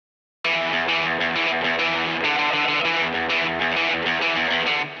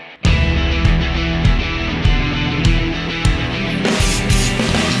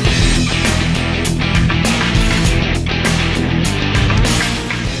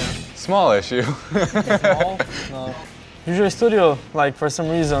small issue. Small? No. Visual Studio, like for some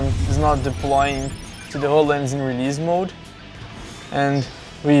reason, is not deploying to the HoloLens in release mode, and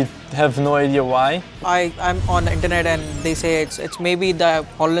we have no idea why. I'm on the internet and they say it's maybe the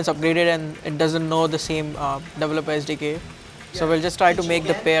HoloLens upgraded and it doesn't know the same developer SDK. So we'll just try to make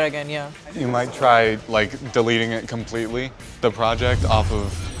the pair again, yeah. You might try like deleting it completely, the project off of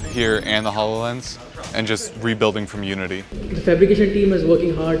here and the HoloLens, and just rebuilding from Unity. The fabrication team is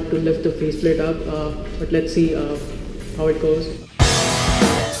working hard to lift the faceplate up, but let's see how it goes.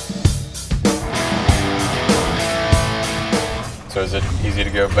 So is it easy to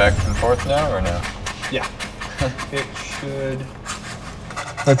go back and forth now, or no? Yeah. It should.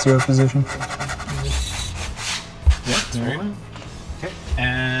 That's your position. Yeah, that's right. Okay,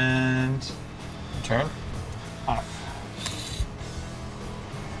 and Turn. off.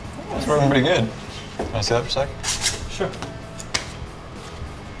 It's working pretty good. Can I see that for a sec? Sure.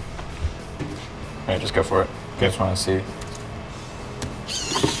 All right, just go for it. Okay. Just want to see.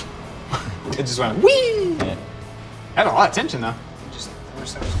 It just went whee! Yeah. Had a lot of tension though.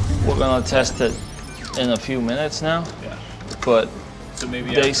 We're gonna test it in a few minutes now. Yeah. But So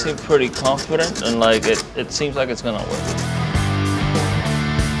maybe they seem pretty confident and like it seems like it's gonna work.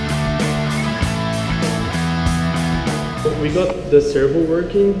 We got the servo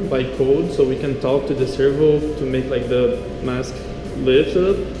working by code, so we can talk to the servo to make like the mask lift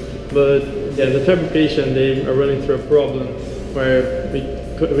up. But yeah, the fabrication, they are running through a problem where we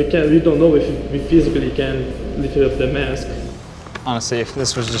don't know if we physically can lift up the mask. Honestly, if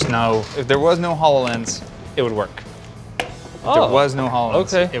there was no HoloLens, it would work. If there was no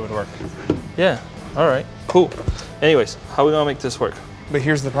HoloLens, okay. it would work. Yeah. All right. Cool. Anyways, how are we gonna make this work? But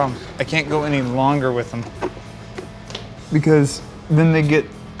here's the problem. I can't go any longer with them because then they get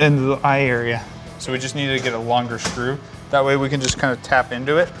into the eye area. So we just need to get a longer screw. That way we can just kind of tap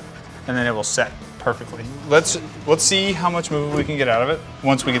into it and then it will set perfectly. Let's see how much movement we can get out of it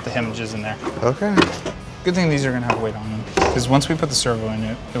once we get the hinges in there. Okay. Good thing these are gonna have weight on them because once we put the servo in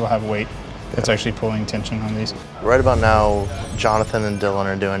it, it will have weight. That's actually pulling tension on these. Right about now, Jonathan and Dylan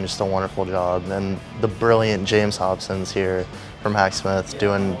are doing just a wonderful job, and the brilliant James Hobson's here from Hacksmith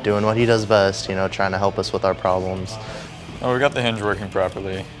doing what he does best, you know, trying to help us with our problems. Oh, we got the hinge working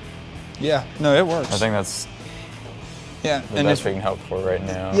properly. Yeah, no, it works. I think that's the best we can help for right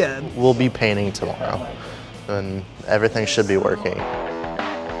now. Yeah. We'll be painting tomorrow, and everything should be working.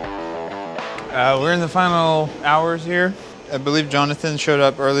 We're in the final hours here. I believe Jonathan showed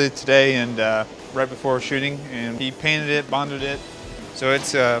up early today and right before shooting, and he painted it, bonded it, so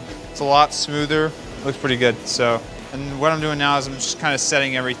it's a lot smoother. Looks pretty good. So, and what I'm doing now is I'm just kind of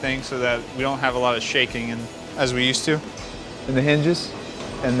setting everything so that we don't have a lot of shaking and as we used to in the hinges,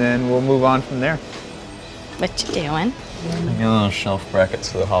 and then we'll move on from there. What you doing? Maybe a little shelf bracket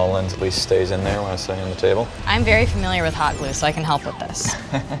so the HoloLens at least stays in there when I sit on the table. I'm very familiar with hot glue, so I can help with this.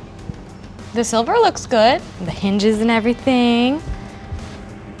 The silver looks good, the hinges and everything.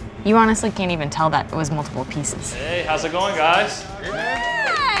 You honestly can't even tell that it was multiple pieces. Hey, how's it going, guys?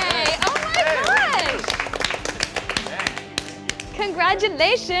 Hey! Oh my gosh!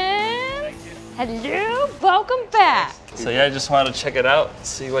 Congratulations! Hello, welcome back. So yeah, I just wanted to check it out,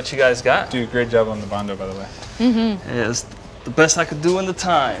 see what you guys got. Dude, great job on the Bondo, by the way. Mm-hmm. Yeah, it's the best I could do in the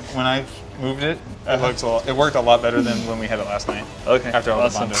time. When I moved it, it worked a lot better than when we had it last night. Okay, After all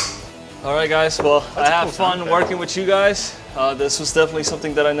awesome. the Bondo. All right, guys. Well, I had fun working with you guys. This was definitely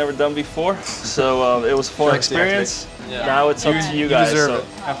something that I've never done before, so it was a fun experience. Yeah. Now it's up to you guys. deserve So. it.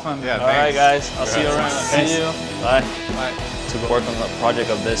 Have fun. Yeah, All right, guys. I'll see you around. Thanks. See you. Bye. To work on a project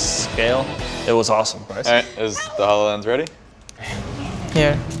of this scale, it was awesome. All right, is the HoloLens ready?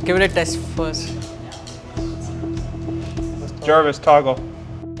 Here, give it a test first. J.A.R.V.I.S toggle.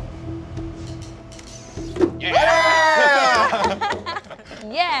 Yeah!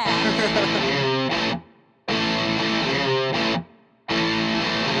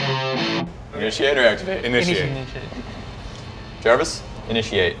 Initiate or activate? Initiate. J.A.R.V.I.S,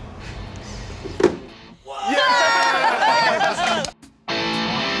 initiate.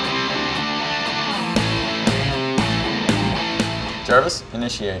 J.A.R.V.I.S,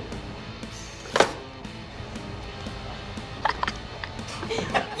 initiate.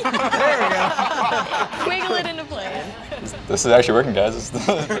 Wiggle it into place. This is actually working, guys. This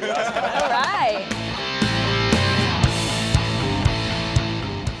is pretty awesome. All right.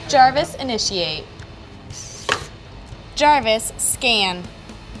 J.A.R.V.I.S, initiate. J.A.R.V.I.S, scan.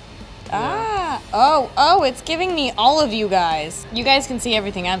 Ah, oh, it's giving me all of you guys. You guys can see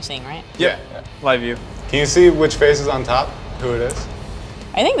everything I'm seeing, right? Yeah. Live view. Can you see which face is on top? Who it is?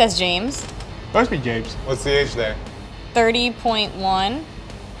 I think that's James. Must be James. What's the age there? 30.1.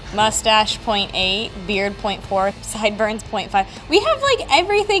 mustache 0.8, beard 0.4, sideburns 0.5. We have like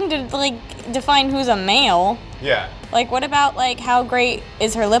everything to like define who's a male. Yeah. Like what about like how great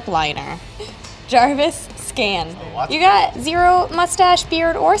is her lip liner? J.A.R.V.I.S, scan. You got 0 mustache,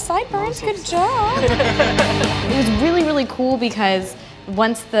 beard, or sideburns. Good job. It was really, really cool because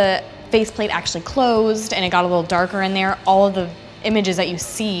once the faceplate actually closed and it got a little darker in there, all of the images that you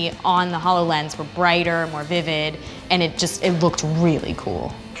see on the HoloLens were brighter, more vivid, and it looked really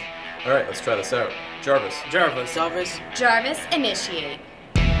cool. All right, let's try this out. J.A.R.V.I.S. J.A.R.V.I.S. J.A.R.V.I.S. J.A.R.V.I.S, initiate.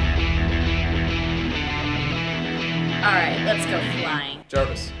 All right, let's go flying.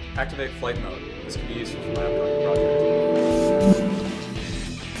 J.A.R.V.I.S. Activate flight mode. This can be useful for my upcoming project.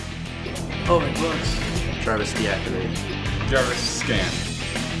 Oh, it works. J.A.R.V.I.S. deactivate. J.A.R.V.I.S, scan.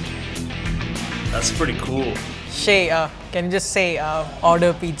 That's pretty cool. Shae, can you just say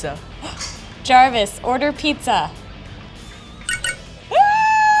order pizza? J.A.R.V.I.S, order pizza.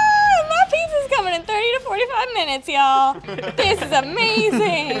 My pizza's coming in 30 to 45 minutes, y'all. This is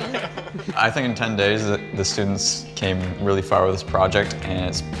amazing. I think in 10 days the students came really far with this project, and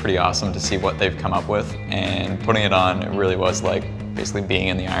it's pretty awesome to see what they've come up with. And putting it on, it really was like basically being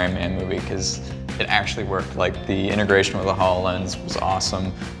in the Ironman movie, because it actually worked. Like the integration with the HoloLens was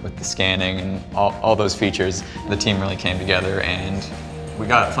awesome with the scanning and all those features. The team really came together and we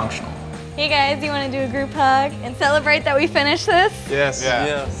got it functional. Hey guys, you want to do a group hug and celebrate that we finished this? Yes. Yeah.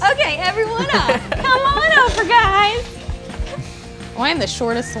 Yes. Okay, everyone up. Come on over, guys. Oh, I'm the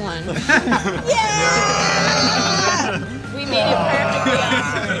shortest one. Yeah! We made it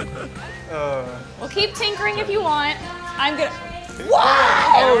perfectly. We'll keep tinkering if you want. I'm gonna.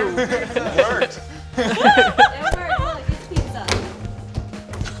 Wow! It worked. It worked. Look, it's pizza.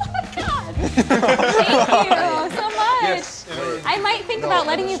 Oh my God! Thank you so much. Yes. I might think about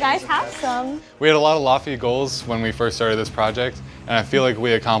letting you guys have some. We had a lot of lofty goals when we first started this project, and I feel like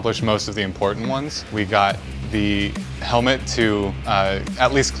we accomplished most of the important ones. We got the helmet to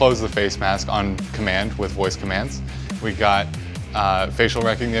at least close the face mask on command with voice commands. We got facial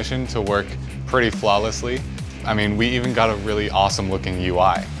recognition to work pretty flawlessly. I mean, we even got a really awesome looking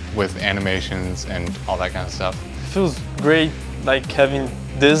UI with animations and all that kind of stuff. It feels great, like having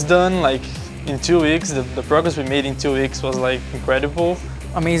this done, like in 2 weeks. The progress we made in 2 weeks was like incredible.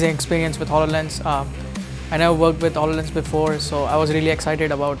 Amazing experience with HoloLens. I never worked with HoloLens before, so I was really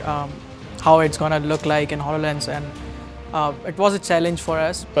excited about how it's gonna look like in HoloLens, and it was a challenge for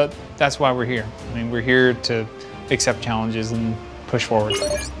us. But that's why we're here. I mean, we're here to accept challenges and push forward.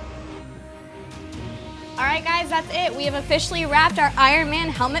 All right, guys, that's it. We have officially wrapped our Ironman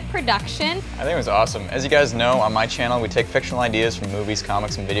helmet production. I think it was awesome. As you guys know, on my channel, we take fictional ideas from movies,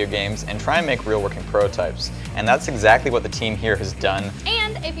 comics, and video games and try and make real working prototypes. And that's exactly what the team here has done.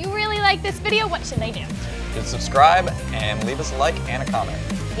 And if you really like this video, what should they do? Just subscribe and leave us a like and a comment.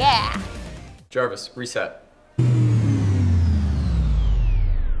 Yeah. J.A.R.V.I.S, reset.